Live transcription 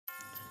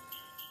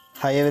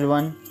Hi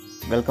everyone,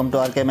 welcome to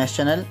RKMS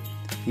channel.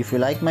 If you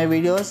like my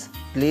videos,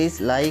 please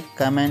like,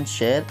 comment,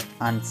 share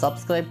and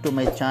subscribe to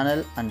my channel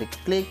and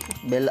click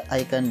bell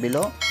icon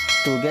below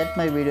to get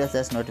my videos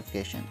as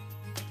notification.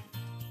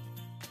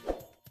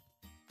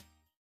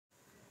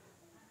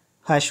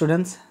 Hi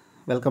students,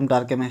 welcome to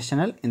RKMS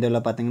channel. In this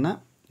video,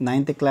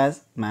 9th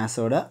class maths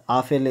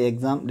half yearly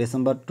exam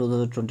December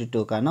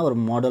 2022 கான ஒரு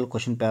model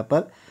question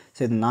paper.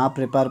 So இது நான்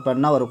prepare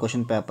பண்ண ஒரு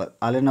question paper.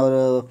 Already நான்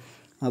ஒரு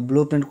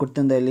blueprint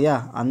கொடுத்திருந்தேன் இல்லையா,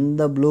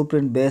 அந்த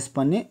blueprint பேஸ்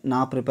பண்ணி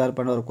நான் prepare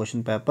பண்ண ஒரு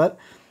question paper.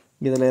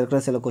 இதில் இருக்கிற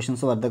சில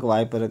questions வரதுக்கு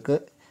வாய்ப்பு இருக்கு.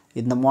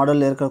 இந்த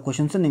மாடலில் இருக்கிற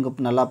questions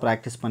நீங்கள் நல்லா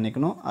ப்ராக்டிஸ்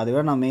பண்ணிக்கணும்.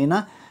 அதுவே நான்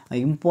மெயினாக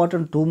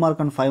important 2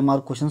 mark and 5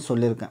 mark questions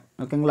சொல்லியிருக்கேன்.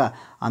 ஓகேங்களா,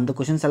 அந்த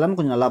கொஷின்ஸ் எல்லாம்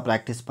கொஞ்சம் நல்லா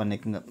ப்ராக்டிஸ்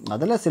பண்ணிக்கோங்க.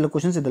 அதில் சில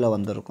கொஷின்ஸ் இதில்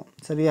வந்திருக்கும்.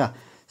 சரியா?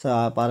 ஸோ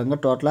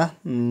பாருங்கள், டோட்டலாக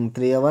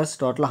 3 hours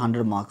டோட்டலாக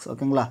 100 மார்க்ஸ்.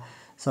 ஓகேங்களா.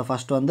 ஸோ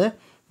ஃபஸ்ட் வந்து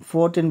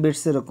 14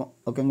 பிட்ஸ் இருக்கும்.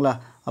 ஓகேங்களா,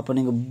 அப்போ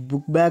நீங்கள்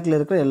புக் பேக்கில்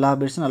இருக்கிற எல்லா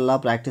பிட்ஸும் நல்லா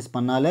ப்ராக்டிஸ்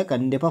பண்ணாலே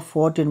கண்டிப்பாக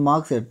 14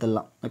 மார்க்ஸ்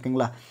எடுத்துடலாம்.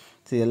 ஓகேங்களா.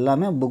 ஸோ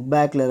எல்லாமே புக்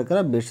பேக்கில் இருக்கிற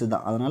பிட்ஸ்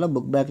தான். அதனால்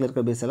புக் பேக்கில்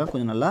இருக்கிற பிட்ஸ் எல்லாம்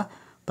கொஞ்சம் நல்லா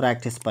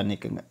ப்ராக்டிஸ்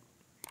பண்ணிக்கோங்க.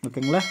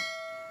 ஓகேங்களா.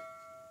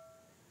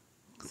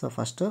 ஸோ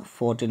ஃபஸ்ட்டு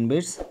 14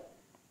 பிட்ஸ்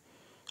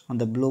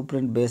அந்த ப்ளூ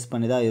பிரிண்ட் பேஸ்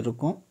பண்ணி தான்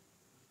இருக்கும்,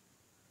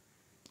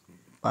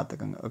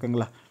 பார்த்துக்கோங்க.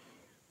 ஓகேங்களா.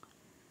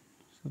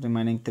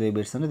 ரிமைனிங் 3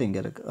 பிட்ஸ் வந்து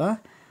இங்கே இருக்குது.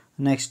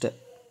 Next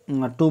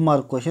 2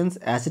 mark questions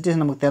as it is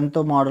நமக்கு 10th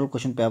மாடல்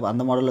கொஷின் பேப்பர்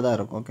அந்த மாடலில் தான்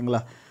இருக்கும். ஓகேங்களா.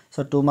 ஸோ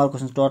 2 மார்க்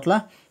கொஷின்ஸ்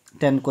டோட்டலாக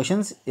 10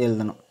 கொஷின்ஸ்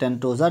எழுதணும். 10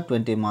 2s are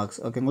 20 மார்க்ஸ்.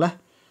 ஓகேங்களா.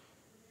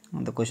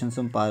 அந்த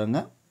கொஷின்ஸும்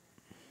பாருங்கள்.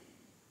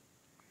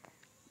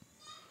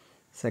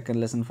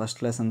 Second lesson,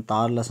 first lesson,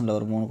 third லெசனில்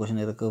ஒரு 3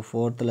 கொஷின் இருக்குது.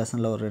 ஃபோர்த்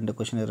லெசனில் ஒரு 2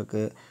 கொஷின்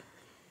இருக்குது.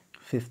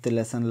 ஃபிஃப்த்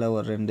லெசனில்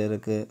ஒரு 2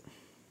 இருக்குது.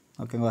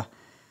 ஓகேங்களா.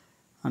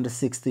 அண்ட்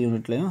 6th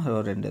யூனிட்லேயும்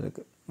ஒரு 2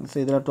 இருக்குது. ஸோ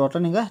இதில்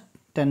டோட்டலாக நீங்கள்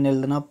 10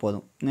 எழுதுனா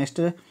போதும்.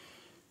 Next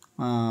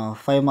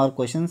 5 mark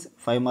questions.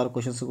 5 mark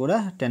questions கூட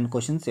 10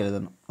 கொஷின்ஸ்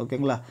எழுதணும்.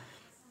 ஓகேங்களா.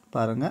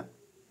 பாருங்கள்,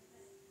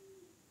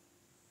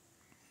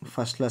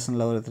 ஃபஸ்ட்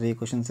லெசனில் ஒரு 3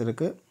 கொஷின்ஸ்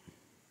இருக்குது.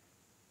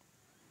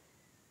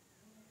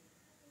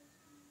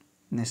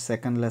 நெக்ஸ்ட்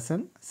செகண்ட்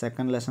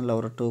லெசனில்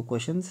ஒரு 2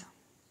 கொஷின்ஸ்.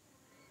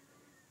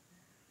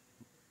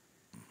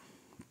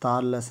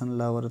 தேர்ட்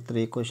லெசனில் ஒரு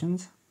 3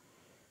 கொஷின்ஸ்.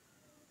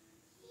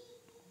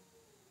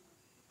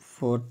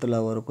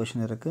 ஃபோர்த்தில் ஒரு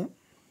கொஷின் இருக்குது.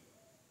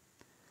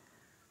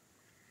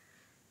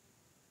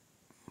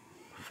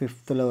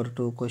 ஃபிஃப்த்தில் ஒரு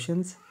 2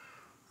 கொஷின்ஸ்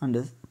அண்டு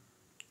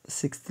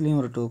 6thலேயும்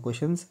ஒரு 2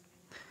 கொஷின்ஸ்.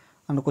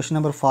 அண்ட் கொஷின்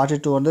நம்பர்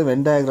 42 வந்து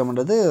வென்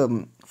டயக்ராம்ன்றது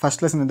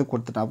ஃபஸ்ட் லெசன் வந்து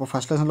கொடுத்துட்டேன். அப்போ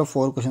ஃபஸ்ட் லெசனில்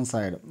 4 கொஷின்ஸ்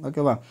ஆகிடும்.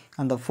 ஓகேவா.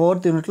 அந்த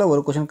 4th யூனிட்டில்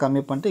ஒரு கொஷின்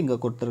கம்மி பண்ணிட்டு இங்கே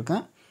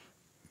கொடுத்துருக்கேன்.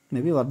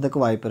 மேபி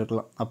வரதுக்கு வாய்ப்பு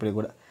இருக்கலாம் அப்படி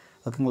கூட.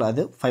 ஓகேங்களா.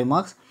 அது 5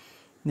 மார்க்ஸ்.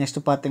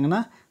 நெக்ஸ்ட்டு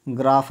பார்த்தீங்கன்னா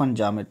கிராஃப் அண்ட்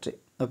ஜாமெட்ரி.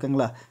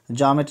 ஓகேங்களா.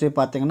 ஜாமெட்ரி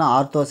பார்த்தீங்கன்னா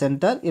ஆர்த்தோ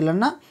சென்டர்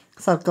இல்லைன்னா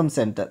சர்க்கம்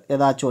சென்டர்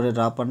ஏதாச்சும் ஒரு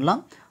ட்ரா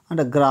பண்ணலாம்.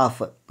 And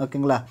graph.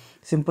 ஓகேங்களா.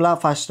 சிம்பிளாக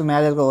ஃபஸ்ட்டு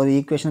மேலே இருக்க ஒரு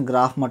ஈக்குவேஷன்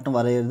கிராஃப் மட்டும்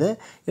வரைகிறது,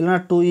 இல்லைனா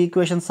 2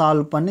 ஈக்குவேஷன்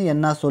சால்வ் பண்ணி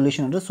என்ன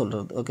சொல்யூஷன் என்று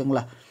சொல்கிறது.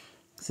 ஓகேங்களா.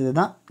 ஸோ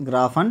இதுதான்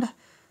கிராஃப் அண்ட்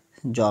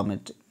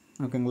ஜாமெட்ரி.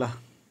 ஓகேங்களா.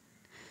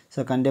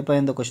 ஸோ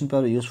கண்டிப்பாக இந்த கொஷின்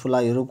பேப்பர்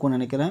யூஸ்ஃபுல்லாக இருக்கும்னு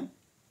நினைக்கிறேன்.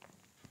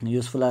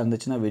 யூஸ்ஃபுல்லாக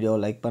இருந்துச்சுன்னா வீடியோவை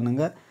லைக்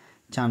பண்ணுங்கள்.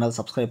 சேனல்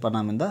சப்ஸ்கிரைப்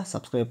பண்ணாமல் இருந்தால்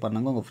சப்ஸ்கிரைப்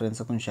பண்ணுங்கள். உங்கள்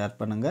ஃப்ரெண்ட்ஸுக்கும் ஷேர்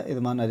பண்ணுங்கள்.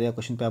 இது மாதிரி நிறையா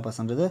கொஷின்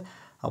பேப்பர்ஸ்ன்றது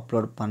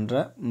அப்லோட்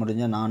பண்ணுறேன்.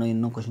 முடிஞ்சால் நானும்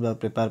இன்னும் கொஷின்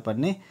பேப்பர் ப்ரிப்பேர்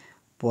பண்ணி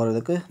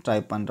போகிறதுக்கு ட்ரை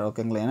பண்ணுறேன்.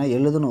 ஓகேங்களா. ஏன்னா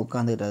எழுதுன்னு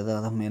உட்காந்துக்கிட்டு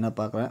அதான் மெயினாக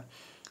பார்க்குறேன்.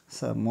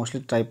 ஸோ மோஸ்ட்லி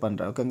ட்ரை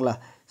பண்ணுறேன். ஓகேங்களா.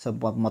 ஸோ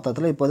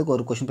மொத்தத்தில் இப்போதைக்கு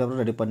ஒரு கொஷின்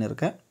பேப்பர் ரெடி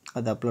பண்ணியிருக்கேன்,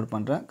 அதை அப்லோட்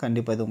பண்ணுறேன்.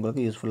 கண்டிப்பாக இது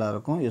உங்களுக்கு யூஸ்ஃபுல்லாக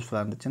இருக்கும்.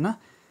 யூஸ்ஃபுல்லாக இருந்துச்சுன்னா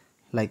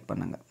லைக்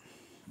பண்ணுங்கள்.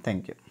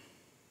 தேங்க்யூ.